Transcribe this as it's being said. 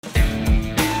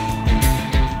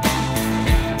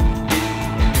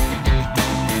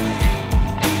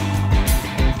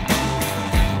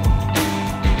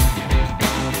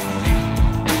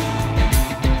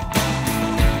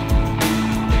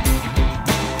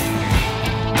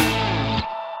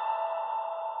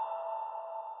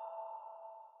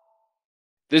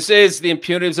This is the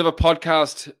Impunity Observer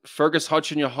podcast. Fergus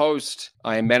Hodgson, your host.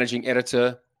 I am managing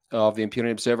editor of the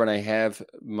Impunity Observer, and I have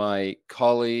my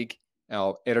colleague,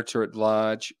 our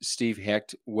editor-at-large, Steve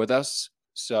Hecht, with us.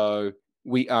 So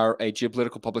we are a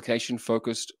geopolitical publication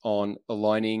focused on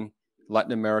aligning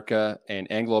Latin America and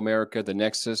Anglo-America, the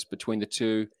nexus between the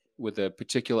two, with a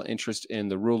particular interest in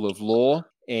the rule of law.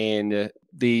 And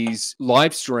these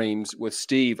live streams with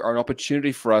Steve are an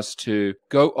opportunity for us to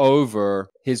go over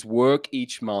his work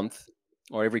each month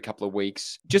or every couple of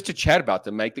weeks, just to chat about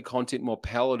them, make the content more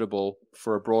palatable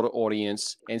for a broader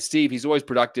audience. And Steve, he's always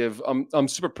productive. I'm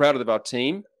super proud of our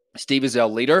team. Steve is our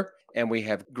leader, and we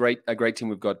have a great team.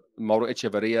 We've got Mauro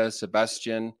Echeverria,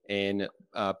 Sebastian, and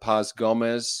Paz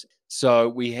Gomez. So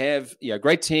we have a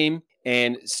great team.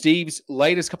 And Steve's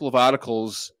latest couple of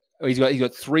articles, he's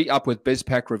got 3 up with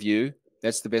BizPac Review.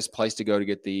 That's the best place to go to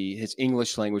get his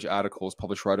English language articles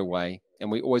published right away. And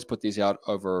we always put these out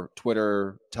over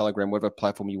Twitter, Telegram, whatever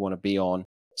platform you want to be on.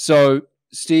 So,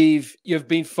 Steve, you've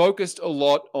been focused a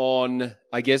lot on,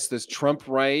 I guess, this Trump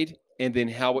raid and then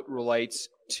how it relates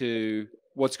to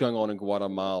what's going on in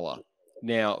Guatemala.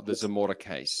 Now, the Zamora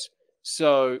case.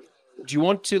 So, do you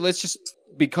want to,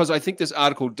 because I think this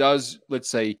article does, let's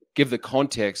say, give the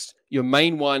context. Your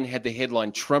main one had the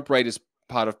headline, Trump raid is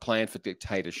part of plan for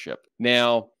dictatorship.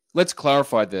 Now, let's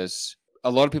clarify this.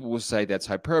 A lot of people will say that's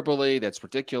hyperbole, that's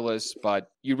ridiculous,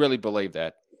 but you really believe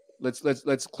that.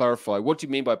 Let's clarify. What do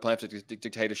you mean by plan for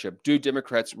dictatorship? Do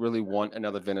Democrats really want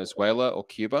another Venezuela or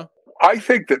Cuba? I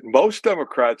think that most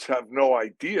Democrats have no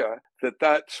idea that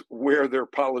that's where their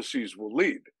policies will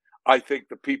lead. I think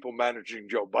the people managing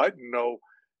Joe Biden know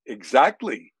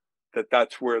exactly that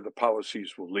that's where the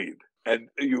policies will lead. And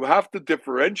you have to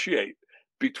differentiate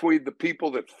between the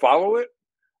people that follow it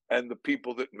and the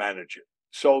people that manage it.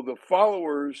 So the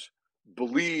followers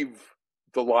believe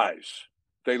the lies.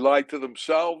 They lie to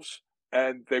themselves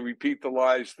and they repeat the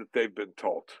lies that they've been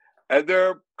told. And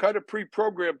they're kind of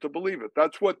pre-programmed to believe it.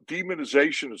 That's what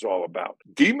demonization is all about.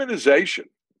 Demonization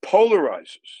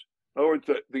polarizes. In other words,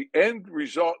 the end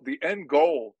result, the end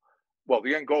goal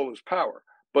is power.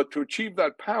 But to achieve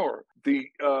that power, the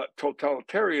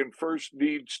totalitarian first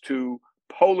needs to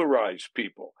polarize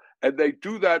people. And they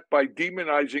do that by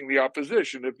demonizing the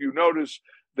opposition. If you notice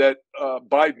that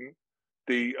Biden,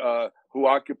 who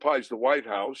occupies the White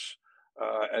House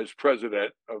as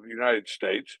president of the United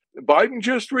States, Biden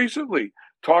just recently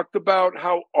talked about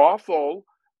how awful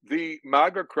the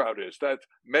MAGA crowd is. That's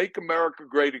Make America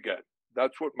Great Again.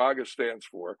 That's what MAGA stands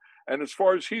for. And as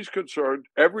far as he's concerned,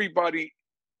 everybody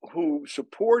who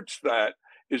supports that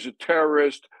is a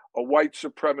terrorist, a white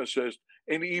supremacist,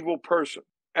 an evil person.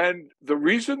 And the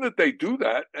reason that they do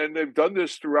that, and they've done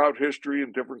this throughout history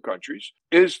in different countries,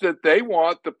 is that they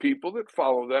want the people that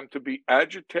follow them to be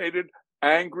agitated,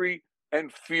 angry,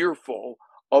 and fearful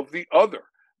of the other.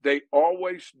 They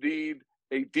always need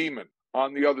a demon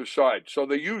on the other side. So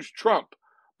they use Trump,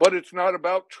 but it's not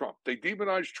about Trump. They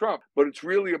demonize Trump, but it's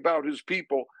really about his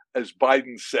people, as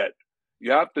Biden said.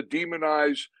 You have to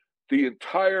demonize the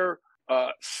entire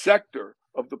sector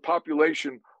of the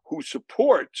population who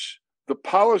supports the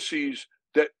policies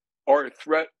that are a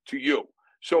threat to you.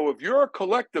 So if you're a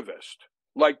collectivist,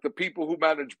 like the people who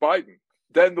manage Biden,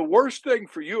 then the worst thing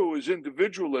for you is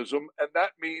individualism, and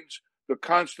that means the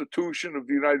Constitution of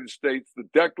the United States, the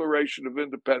Declaration of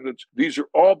Independence. These are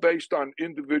all based on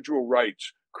individual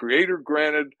rights,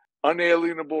 creator-granted,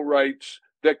 unalienable rights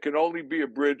that can only be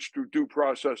abridged through due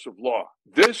process of law.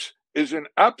 This is an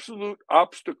absolute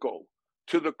obstacle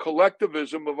to the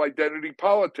collectivism of identity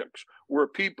politics, where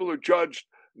people are judged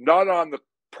not on the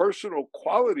personal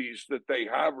qualities that they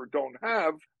have or don't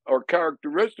have, or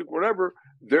characteristic, whatever.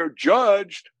 They're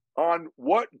judged on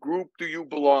what group do you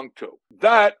belong to.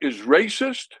 That is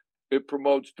racist. It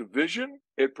promotes division.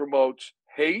 It promotes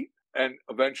hate and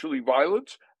eventually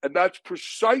violence. And that's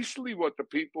precisely what the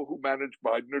people who manage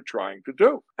Biden are trying to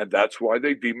do. And that's why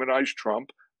they demonize Trump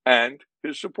and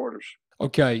his supporters.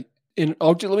 Okay. And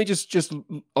let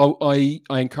me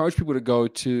I encourage people to go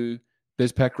to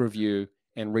BizPac Review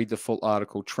and read the full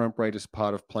article, Trump raid is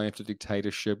part of plan for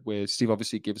dictatorship, where Steve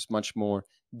obviously gives much more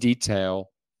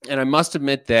detail. And I must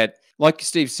admit that, like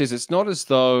Steve says, it's not as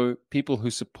though people who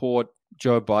support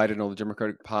Joe Biden or the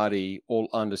Democratic Party all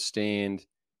understand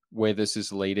where this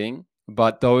is leading.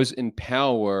 But those in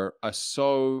power are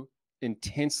so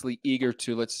intensely eager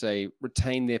to, let's say,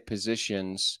 retain their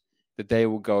positions that they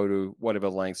will go to whatever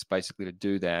lengths basically to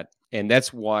do that. And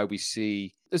that's why we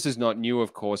see, this is not new,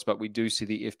 of course, but we do see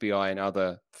the FBI and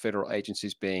other federal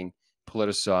agencies being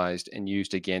politicized and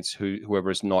used against whoever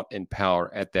is not in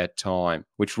power at that time,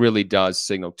 which really does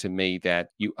signal to me that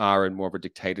you are in more of a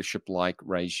dictatorship-like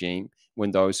regime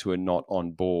when those who are not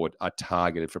on board are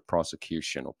targeted for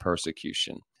prosecution or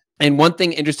persecution. And one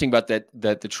thing interesting about that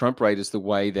the Trump raid is the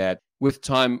way that with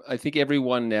time, I think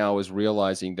everyone now is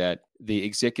realizing that the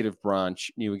executive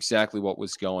branch knew exactly what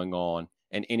was going on,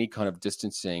 and any kind of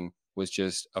distancing was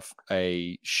just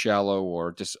a shallow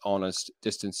or dishonest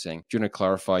distancing. Do you want to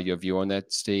clarify your view on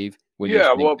that, Steve?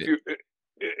 Yeah, well, if you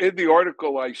in the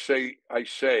article, I explain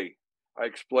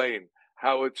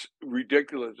how it's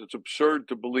ridiculous. It's absurd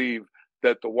to believe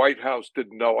that the White House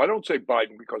didn't know. I don't say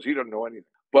Biden because he doesn't know anything,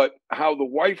 but how the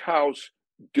White House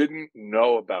didn't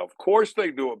know about. Of course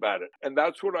they knew about it. And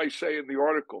that's what I say in the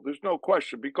article. There's no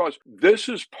question, because this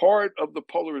is part of the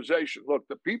polarization. Look,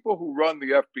 the people who run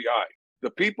the FBI,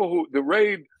 the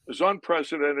raid is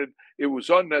unprecedented. It was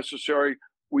unnecessary.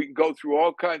 We can go through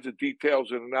all kinds of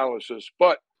details and analysis,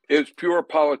 but it's pure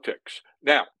politics.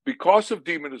 Now, because of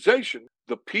demonization,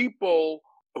 the people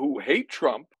who hate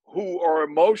Trump, who are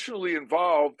emotionally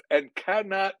involved and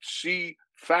cannot see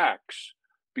facts,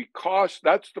 because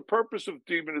that's the purpose of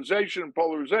demonization and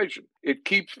polarization. It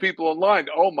keeps people in line.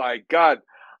 Oh my God,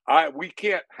 we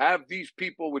can't have these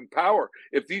people in power.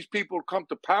 If these people come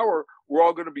to power, we're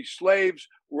all going to be slaves.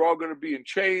 We're all going to be in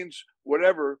chains,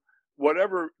 whatever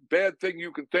bad thing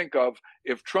you can think of.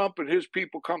 If Trump and his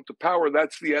people come to power,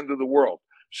 that's the end of the world.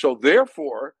 So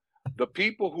therefore, the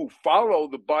people who follow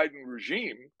the Biden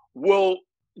regime will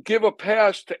give a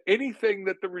pass to anything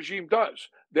that the regime does.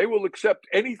 They will accept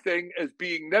anything as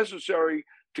being necessary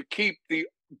to keep the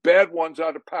bad ones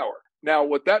out of power. Now,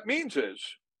 what that means is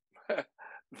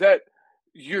that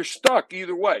you're stuck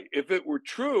either way. If it were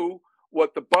true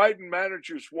what the Biden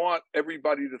managers want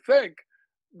everybody to think,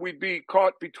 we'd be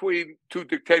caught between two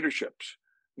dictatorships.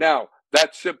 Now,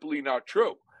 that's simply not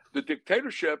true. The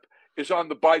dictatorship is on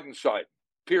the Biden side,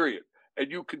 period.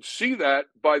 And you can see that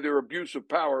by their abuse of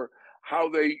power, how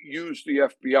they use the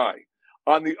FBI.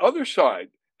 On the other side,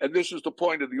 and this is the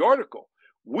point of the article,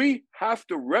 we have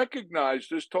to recognize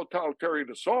this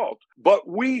totalitarian assault, but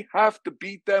we have to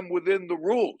beat them within the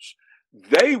rules.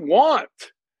 They want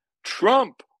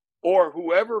Trump or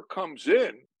whoever comes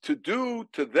in to do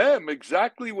to them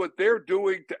exactly what they're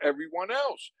doing to everyone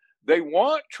else. They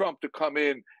want Trump to come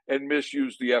in and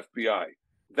misuse the FBI.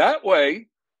 That way,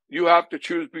 you have to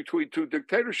choose between two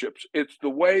dictatorships. It's the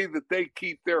way that they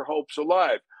keep their hopes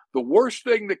alive. The worst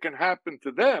thing that can happen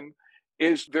to them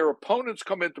is their opponents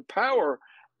come into power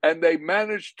and they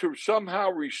manage to somehow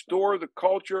restore the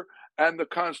culture and the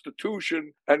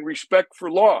Constitution and respect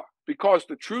for law. Because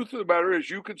the truth of the matter is,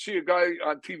 you can see a guy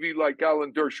on TV like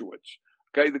Alan Dershowitz.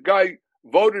 Okay, the guy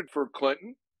voted for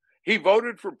Clinton. He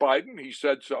voted for Biden. He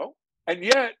said so. And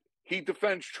yet he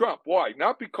defends Trump. Why?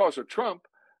 Not because of Trump,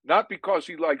 not because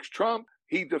he likes Trump.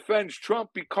 He defends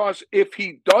Trump because if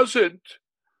he doesn't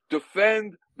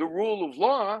defend the rule of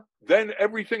law, then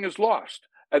everything is lost.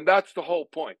 And that's the whole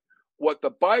point. What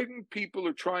the Biden people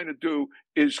are trying to do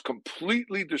is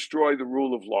completely destroy the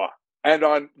rule of law. And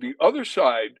on the other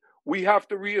side, we have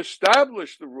to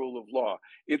reestablish the rule of law.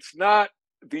 It's not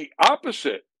the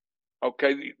opposite.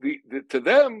 Okay, to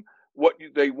them, what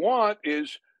they want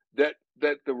is that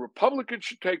the Republicans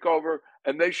should take over,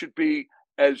 and they should be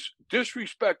as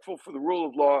disrespectful for the rule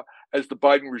of law as the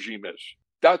Biden regime is.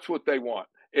 That's what they want.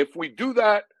 If we do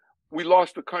that, we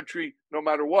lost the country no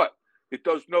matter what. It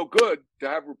does no good to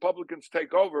have Republicans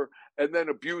take over and then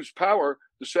abuse power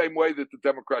the same way that the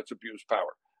Democrats abuse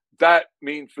power. That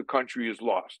means the country is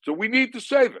lost. So we need to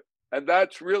save it. And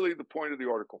that's really the point of the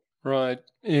article. Right.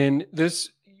 And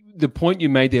the point you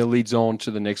made there leads on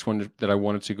to the next one that I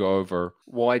wanted to go over.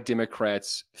 Why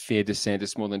Democrats fear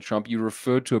DeSantis more than Trump. You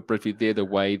referred to it briefly there, the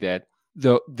way that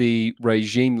the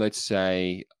regime, let's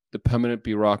say, the permanent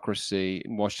bureaucracy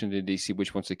in Washington, D.C.,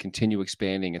 which wants to continue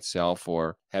expanding itself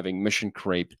or having mission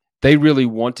creep, they really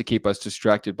want to keep us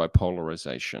distracted by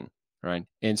polarization, right?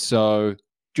 And so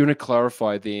do you want to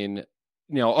clarify then?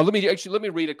 Let me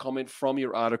read a comment from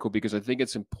your article, because I think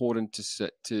it's important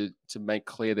to make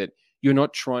clear that you're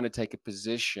not trying to take a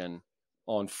position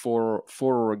on for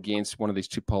or against one of these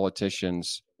two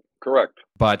politicians. Correct.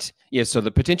 But yeah, so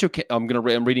the potential, I'm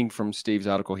reading from Steve's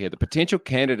article here. The potential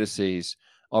candidacies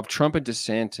of Trump and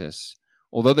DeSantis,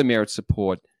 although they merit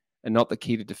support, are not the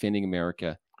key to defending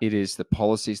America. It is the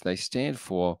policies they stand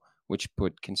for which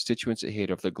put constituents ahead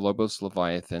of the globalist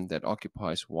leviathan that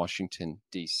occupies Washington,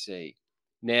 D.C.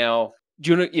 Now,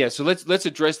 so let's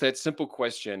address that simple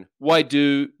question. Why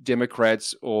do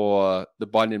Democrats or the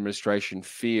Biden administration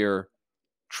fear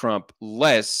Trump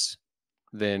less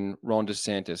than Ron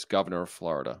DeSantis, governor of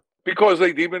Florida? Because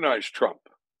they demonized Trump.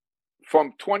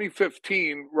 From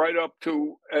 2015 right up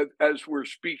to as we're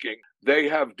speaking, they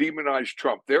have demonized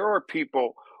Trump. There are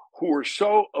people who are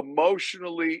so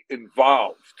emotionally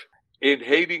involved in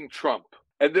hating Trump.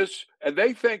 And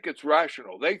they think it's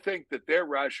rational. They think that they're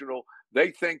rational.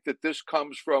 They think that this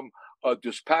comes from a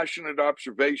dispassionate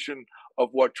observation of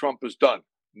what Trump has done.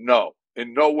 No,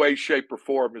 in no way, shape, or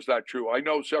form is that true. I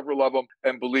know several of them,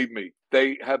 and believe me,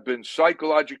 they have been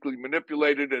psychologically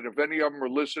manipulated. And if any of them are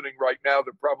listening right now,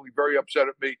 they're probably very upset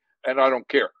at me, and I don't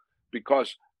care,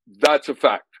 because that's a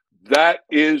fact. That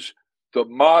is the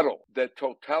model that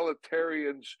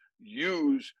totalitarians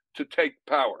use to take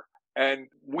power. And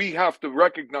we have to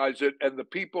recognize it. And the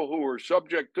people who are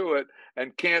subject to it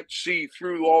and can't see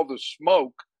through all the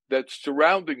smoke that's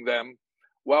surrounding them,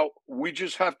 well, we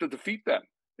just have to defeat them.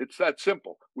 It's that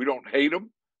simple. We don't hate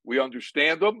them. We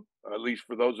understand them, at least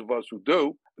for those of us who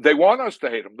do. They want us to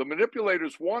hate them. The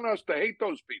manipulators want us to hate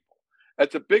those people.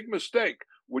 That's a big mistake.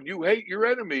 When you hate your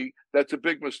enemy, that's a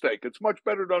big mistake. It's much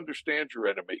better to understand your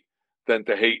enemy than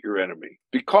to hate your enemy.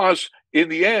 Because in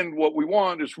the end, what we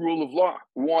want is rule of law.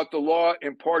 We want the law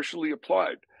impartially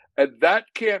applied. And that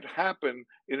can't happen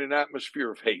in an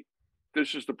atmosphere of hate.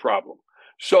 This is the problem.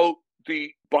 So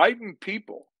the Biden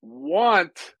people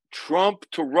want Trump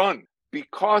to run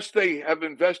because they have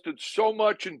invested so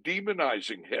much in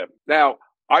demonizing him. Now,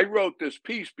 I wrote this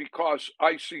piece because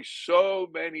I see so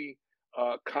many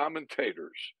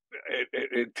commentators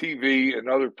in TV and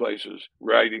other places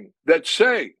writing that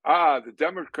say, the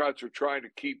Democrats are trying to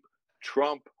keep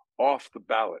Trump off the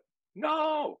ballot.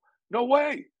 No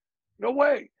way. No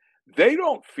way. They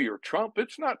don't fear Trump.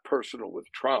 It's not personal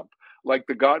with Trump. Like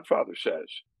The Godfather says,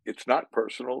 it's not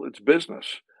personal, it's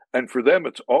business. And for them,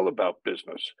 it's all about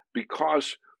business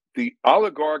because the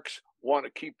oligarchs want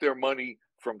to keep their money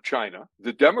from China.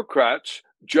 The Democrats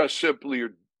just simply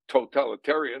are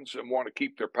totalitarians and want to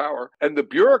keep their power. And the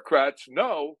bureaucrats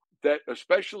know that,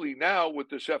 especially now with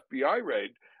this FBI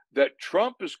raid, that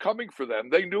Trump is coming for them.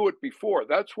 They knew it before.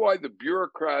 That's why the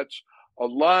bureaucrats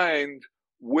aligned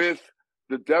with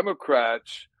the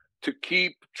Democrats to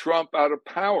keep Trump out of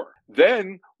power.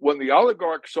 Then, when the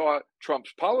oligarchs saw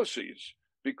Trump's policies,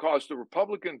 because the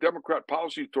Republican Democrat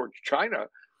policy towards China,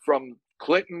 from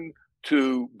Clinton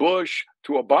to Bush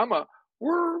to Obama,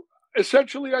 were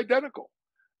essentially identical.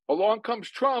 Along comes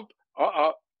Trump.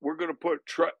 We're going to put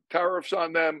tariffs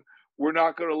on them. We're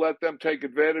not going to let them take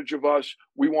advantage of us.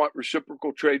 We want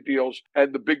reciprocal trade deals.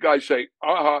 And the big guys say,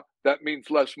 that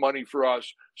means less money for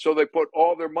us. So they put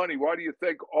all their money. Why do you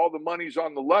think all the money's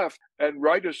on the left and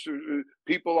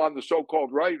people on the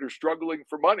so-called right are struggling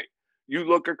for money? You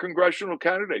look at congressional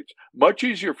candidates, much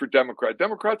easier for Democrats.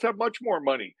 Democrats have much more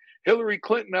money. Hillary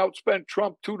Clinton outspent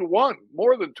Trump 2-1,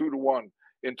 more than 2-1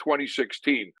 in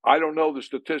 2016. I don't know the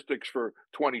statistics for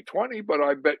 2020, but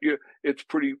I bet you it's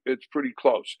pretty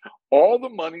close. All the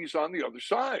money's on the other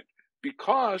side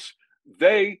because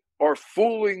they are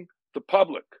fooling the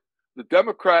public. The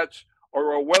Democrats are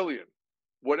Orwellian.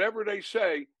 Whatever they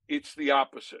say, it's the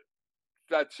opposite.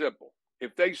 That's simple.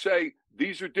 If they say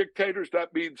these are dictators,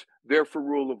 that means they're for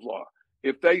rule of law.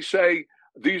 If they say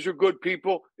these are good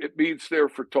people, it means they're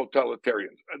for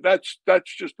totalitarians. That's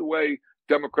just the way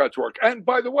Democrats work. And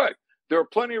by the way, there are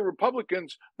plenty of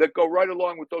Republicans that go right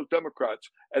along with those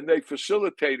Democrats, and they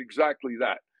facilitate exactly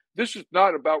that. This is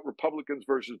not about Republicans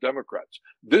versus Democrats.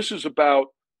 This is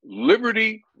about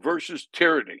liberty versus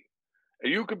tyranny.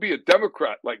 And you could be a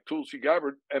Democrat like Tulsi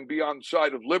Gabbard and be on the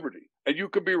side of liberty. And you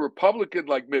could be a Republican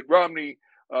like Mitt Romney,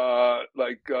 Liz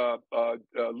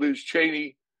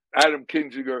Cheney, Adam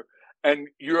Kinzinger, and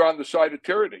you're on the side of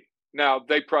tyranny. Now,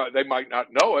 they might not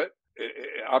know it.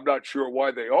 I'm not sure why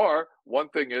they are. One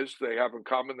thing is they have in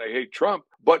common they hate Trump.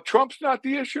 But Trump's not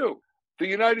the issue. The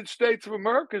United States of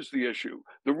America is the issue.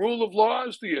 The rule of law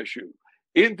is the issue.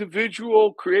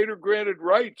 Individual creator-granted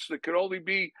rights that can only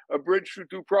be abridged through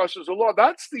due process of law.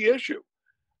 That's the issue.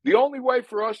 The only way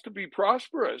for us to be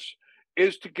prosperous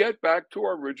is to get back to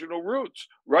our original roots.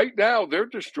 Right now, they're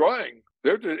destroying.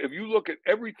 If you look at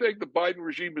everything the Biden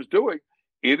regime is doing,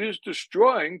 it is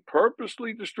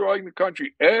purposely destroying the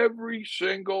country. Every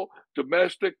single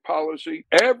domestic policy,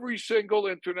 every single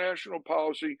international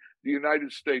policy, the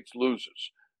United States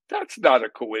loses. That's not a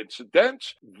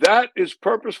coincidence. That is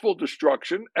purposeful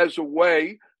destruction as a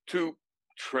way to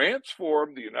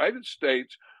transform the United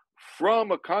States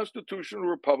from a constitutional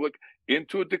republic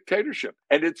into a dictatorship.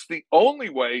 And it's the only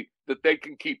way that they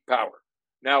can keep power.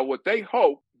 Now, what they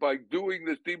hope by doing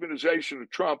this demonization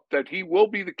of Trump, that he will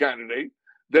be the candidate,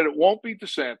 that it won't be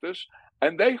DeSantis,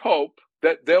 and they hope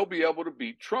that they'll be able to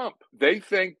beat Trump. They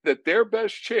think that their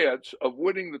best chance of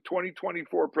winning the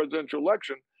 2024 presidential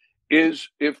election is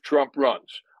if Trump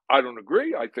runs. I don't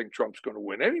agree. I think Trump's going to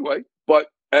win anyway. But,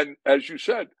 and as you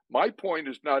said, my point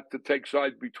is not to take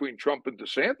sides between Trump and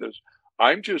DeSantis.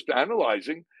 I'm just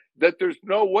analyzing that there's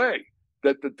no way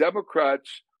that the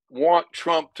Democrats want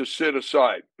Trump to sit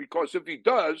aside, because if he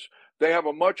does, they have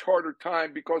a much harder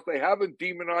time because they haven't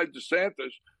demonized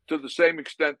DeSantis to the same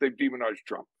extent they've demonized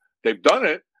Trump. They've done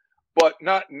it, but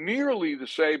not nearly the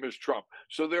same as Trump.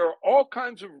 So there are all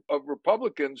kinds of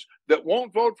Republicans that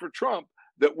won't vote for Trump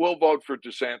that will vote for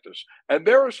DeSantis. And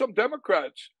there are some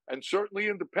Democrats and certainly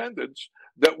independents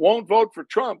that won't vote for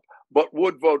Trump, but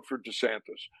would vote for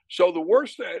DeSantis. So the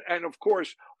worst, and of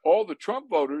course, all the Trump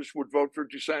voters would vote for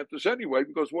DeSantis anyway,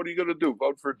 because what are you going to do?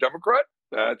 Vote for a Democrat?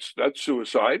 That's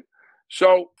suicide.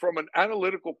 So from an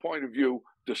analytical point of view,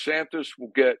 DeSantis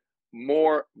will get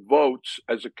more votes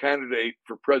as a candidate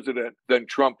for president than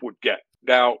Trump would get.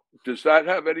 Now, does that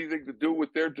have anything to do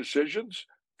with their decisions?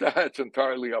 That's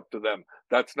entirely up to them.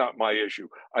 That's not my issue.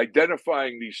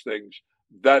 Identifying these things,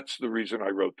 that's the reason I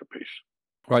wrote the piece.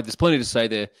 Right. There's plenty to say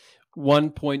there.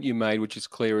 One point you made, which is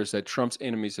clear, is that Trump's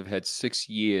enemies have had 6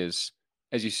 years,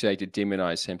 as you say, to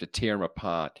demonize him, to tear him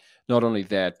apart. Not only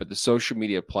that, but the social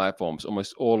media platforms,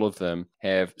 almost all of them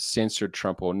have censored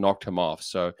Trump or knocked him off.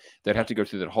 So they'd have to go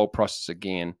through that whole process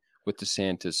again with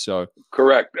DeSantis. So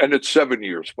correct. And it's 7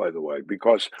 years, by the way,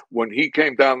 because when he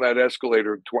came down that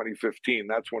escalator in 2015,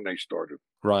 that's when they started.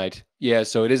 Right. Yeah.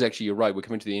 So it is actually, you're right. We're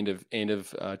coming to the end of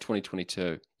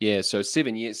 2022. Yeah. So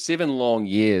 7 years, 7 long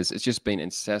years. It's just been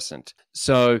incessant.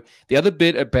 So the other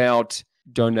bit about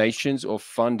donations or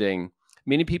funding,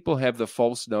 many people have the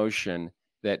false notion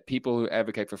that people who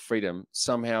advocate for freedom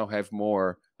somehow have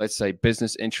more, let's say,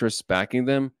 business interests backing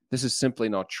them. This is simply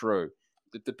not true.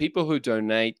 The people who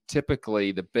donate,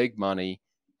 typically the big money,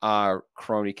 are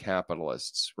crony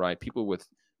capitalists, right? People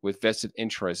with vested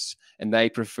interests, and they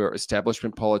prefer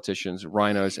establishment politicians,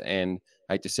 rhinos, and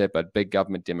I hate to say it, but big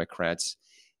government Democrats.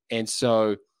 And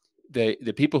so the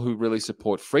people who really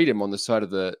support freedom on the side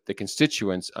of the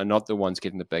constituents are not the ones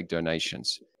getting the big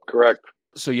donations. Correct.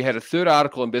 So you had a third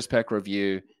article in BizPac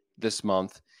Review this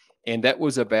month, and that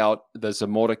was about the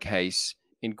Zamora case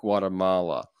in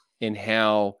Guatemala and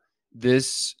how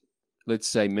this, let's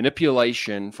say,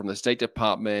 manipulation from the State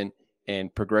Department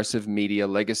and progressive media,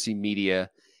 legacy media,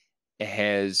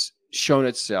 has shown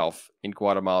itself in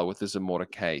Guatemala with the Zamora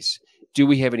case. Do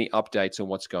we have any updates on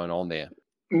what's going on there?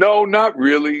 No, not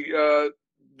really.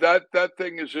 That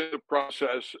thing is in the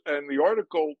process. And the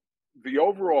article, the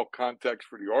overall context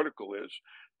for the article is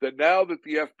that now that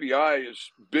the FBI is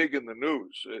big in the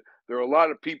news, there are a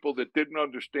lot of people that didn't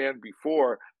understand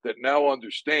before that now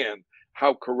understand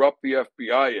how corrupt the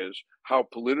FBI is, how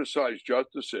politicized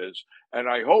justice is. And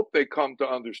I hope they come to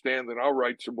understand, and I'll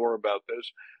write some more about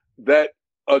this, that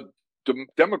a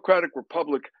democratic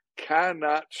republic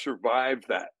cannot survive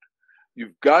that.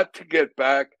 You've got to get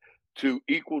back to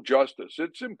equal justice.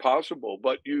 It's impossible,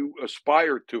 but you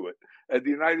aspire to it. And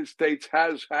the United States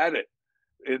has had it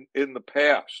in the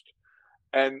past.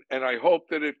 And I hope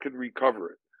that it can recover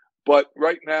it. But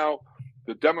right now,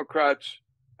 the Democrats,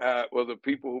 well, the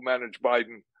people who manage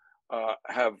Biden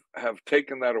have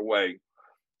taken that away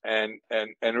and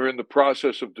are in the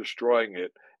process of destroying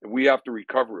it. And we have to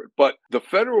recover it. But the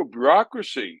federal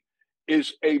bureaucracy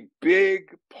is a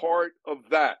big part of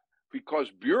that,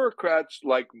 because bureaucrats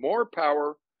like more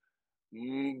power,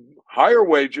 higher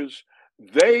wages.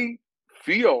 They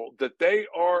feel that they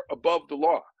are above the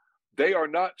law. They are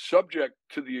not subject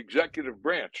to the executive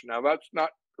branch. Now, that's not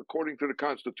according to the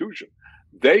Constitution.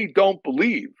 They don't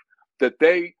believe that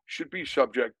they should be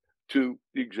subject to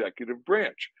the executive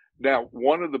branch. Now,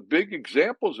 one of the big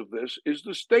examples of this is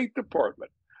the State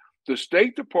Department. The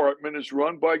State Department is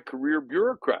run by career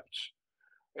bureaucrats.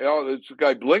 You know, there's a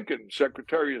guy Blinken,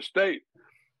 Secretary of State.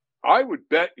 I would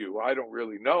bet you, I don't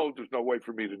really know, there's no way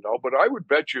for me to know, but I would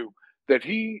bet you that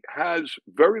he has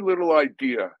very little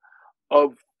idea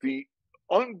of the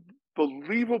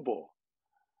unbelievable,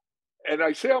 and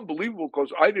I say unbelievable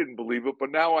because I didn't believe it,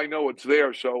 but now I know it's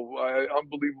there, so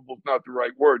unbelievable is not the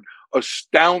right word,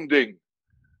 astounding,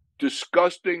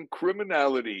 disgusting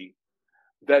criminality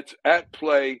that's at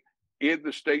play in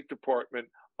the State Department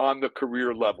on the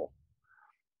career level.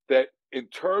 That in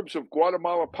terms of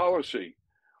Guatemala policy,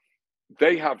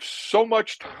 they have so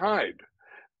much to hide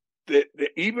that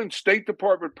even State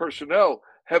Department personnel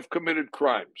have committed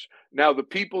crimes. Now, the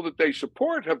people that they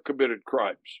support have committed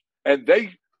crimes, and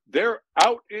they're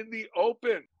out in the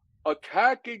open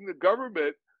attacking the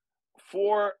government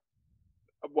for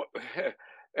what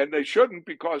And they shouldn't,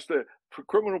 because the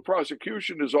criminal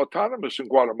prosecution is autonomous in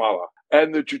Guatemala,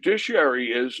 and the judiciary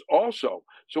is also.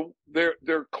 So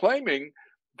they're claiming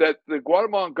that the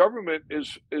Guatemalan government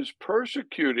is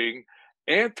persecuting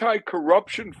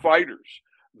anti-corruption fighters.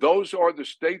 Those are the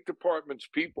State Department's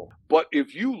people. But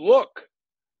if you look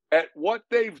at what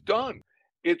they've done,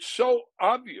 it's so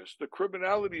obvious. The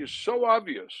criminality is so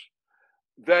obvious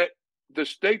that the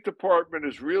State Department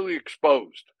is really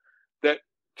exposed. That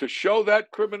to show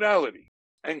that criminality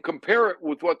and compare it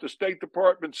with what the State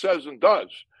Department says and does,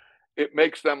 it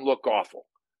makes them look awful.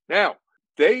 Now,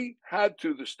 the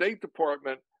State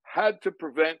Department had to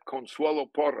prevent Consuelo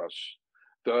Porras,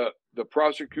 the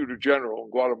prosecutor general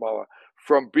in Guatemala,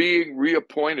 from being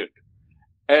reappointed.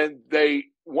 And they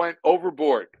went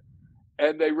overboard,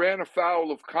 and they ran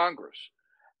afoul of Congress.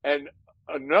 And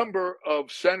a number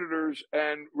of senators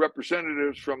and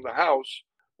representatives from the House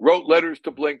wrote letters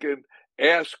to Blinken,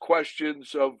 asked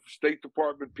questions of State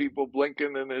Department people,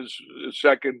 Blinken and his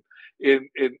second, in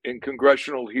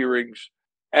congressional hearings.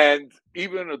 And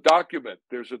even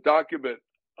there's a document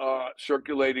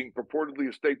circulating, purportedly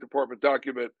a State Department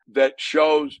document, that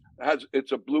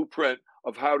it's a blueprint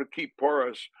of how to keep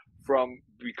Porras from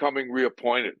becoming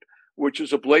reappointed, which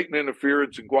is a blatant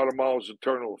interference in Guatemala's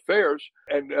internal affairs.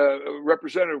 And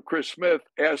Representative Chris Smith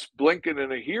asked Blinken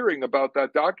in a hearing about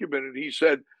that document, and he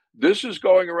said, this is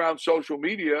going around social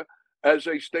media as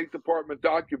a State Department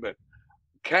document.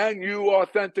 Can you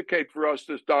authenticate for us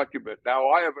this document? Now,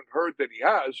 I haven't heard that he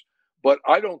has, but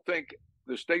I don't think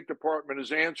the State Department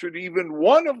has answered even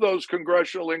one of those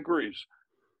congressional inquiries.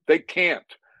 They can't,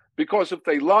 because if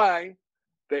they lie,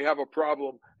 they have a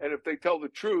problem. And if they tell the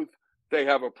truth, they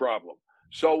have a problem.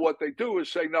 So what they do is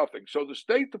say nothing. So the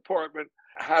State Department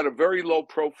had a very low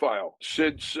profile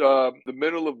since the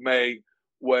middle of May,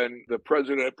 when the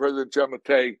President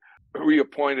Giammattei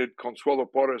reappointed Consuelo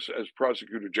Porras as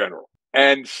prosecutor general.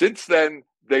 And since then,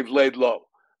 they've laid low.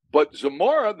 But the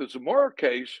Zamora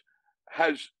case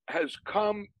has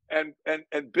come and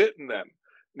bitten them.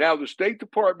 Now, the State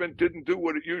Department didn't do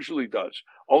what it usually does.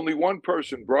 Only one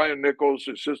person, Brian Nichols,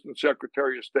 Assistant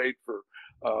Secretary of State for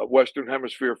Western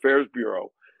Hemisphere Affairs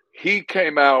Bureau, he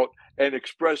came out and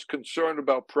expressed concern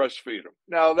about press freedom.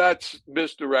 Now, that's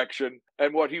misdirection.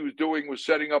 And what he was doing was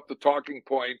setting up the talking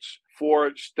points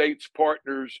for states'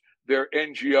 partners, their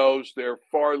NGOs, their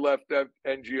far-left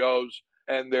NGOs,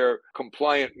 and their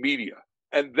compliant media.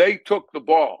 And they took the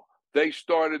ball. They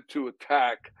started to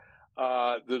attack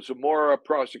the Zamora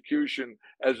prosecution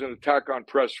as an attack on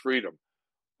press freedom.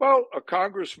 Well, a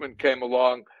congressman came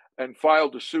along and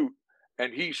filed a suit,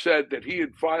 and he said that he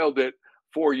had filed it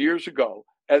 4 years ago,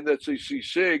 and that the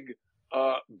CICIG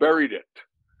buried it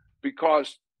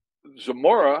because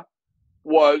Zamora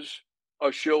was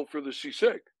a shill for the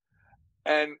CICIG.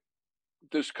 And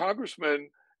this congressman,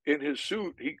 in his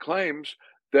suit, he claims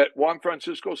that Juan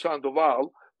Francisco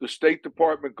Sandoval, the State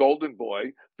Department golden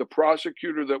boy, the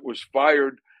prosecutor that was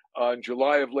fired in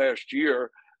July of last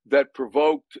year, that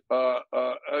provoked a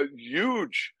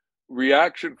huge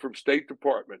reaction from State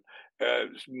Department.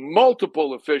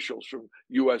 Multiple officials from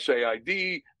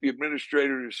USAID, the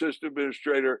administrator, the assistant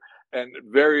administrator, and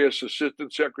various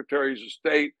assistant secretaries of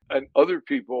state and other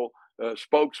people,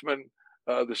 spokesmen,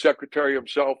 the secretary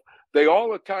himself, they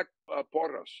all attacked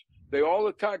Porras. They all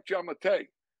attacked Giammattei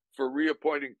for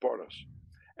reappointing Porras.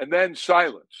 And then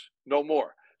silence, no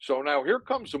more. So now here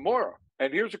comes Zamora.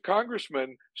 And here's a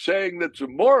congressman saying that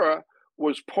Zamora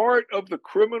was part of the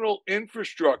criminal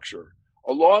infrastructure,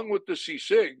 along with the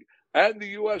CICIG and the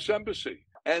U.S. Embassy,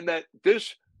 and that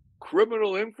this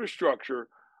criminal infrastructure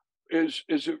is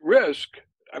at risk.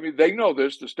 I mean, they know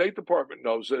this. The State Department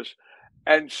knows this.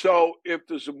 And so if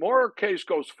the Zamora case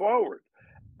goes forward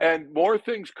and more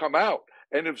things come out,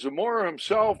 and if Zamora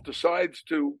himself decides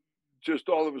to just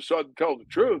all of a sudden tell the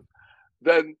truth,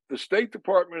 then the State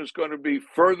Department is going to be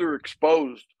further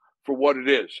exposed for what it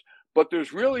is. But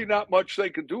there's really not much they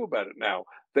can do about it now.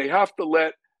 They have to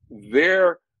let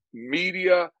their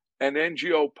media and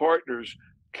NGO partners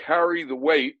carry the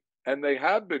weight, and they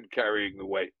have been carrying the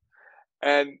weight.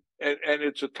 And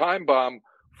it's a time bomb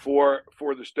for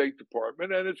the State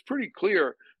Department. And it's pretty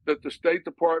clear that the State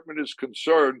Department is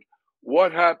concerned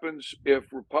what happens if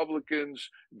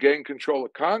Republicans gain control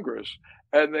of Congress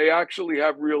and they actually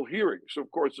have real hearings.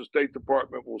 Of course, the State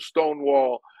Department will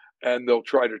stonewall, and they'll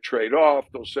try to trade off.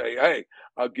 They'll say, hey,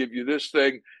 I'll give you this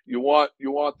thing. You want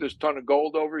this ton of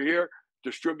gold over here?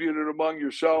 Distribute it among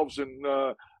yourselves and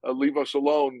leave us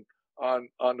alone on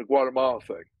the Guatemala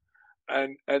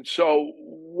thing. And so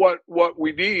what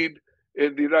we need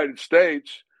in the United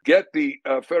States, get the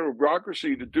federal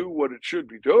bureaucracy to do what it should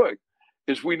be doing,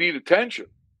 is we need attention.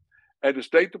 And the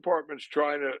State Department's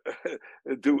trying to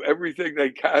do everything they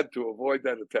can to avoid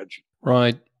that attention.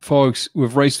 Right. Folks,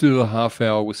 we've raced through the half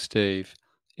hour with Steve.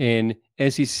 And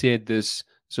as he said, this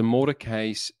Zamora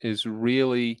case is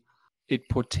really, it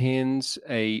portends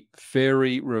a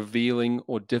very revealing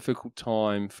or difficult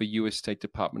time for U.S. State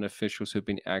Department officials who've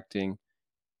been acting,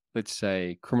 let's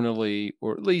say, criminally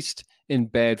or at least in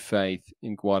bad faith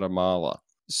in Guatemala.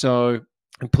 So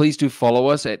please do follow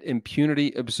us at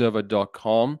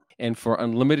impunityobserver.com. And for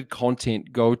unlimited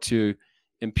content, go to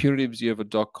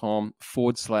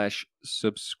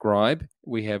impunityobserver.com/subscribe.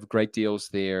 We have great deals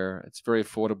there. It's very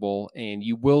affordable, and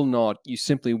you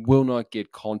simply will not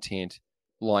get content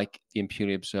like the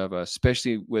Impunity Observer,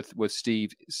 especially with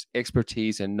Steve's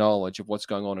expertise and knowledge of what's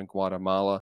going on in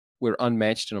Guatemala. We're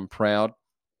unmatched, and I'm proud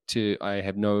I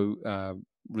have no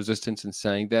resistance in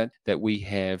saying that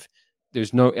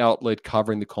there's no outlet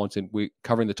covering the content,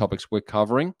 covering the topics we're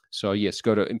covering. So yes,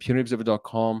 go to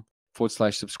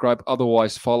impunityobserver.com/subscribe.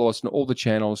 Otherwise, follow us on all the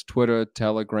channels, Twitter,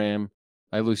 Telegram.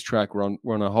 I lose track. We're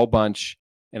on a whole bunch.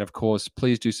 And of course,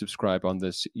 please do subscribe on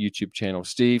this YouTube channel.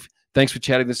 Steve, thanks for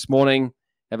chatting this morning.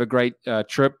 Have a great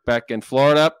trip back in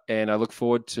Florida, and I look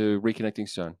forward to reconnecting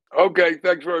soon. Okay,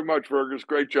 thanks very much, Fergus.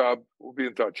 Great job. We'll be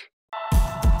in touch.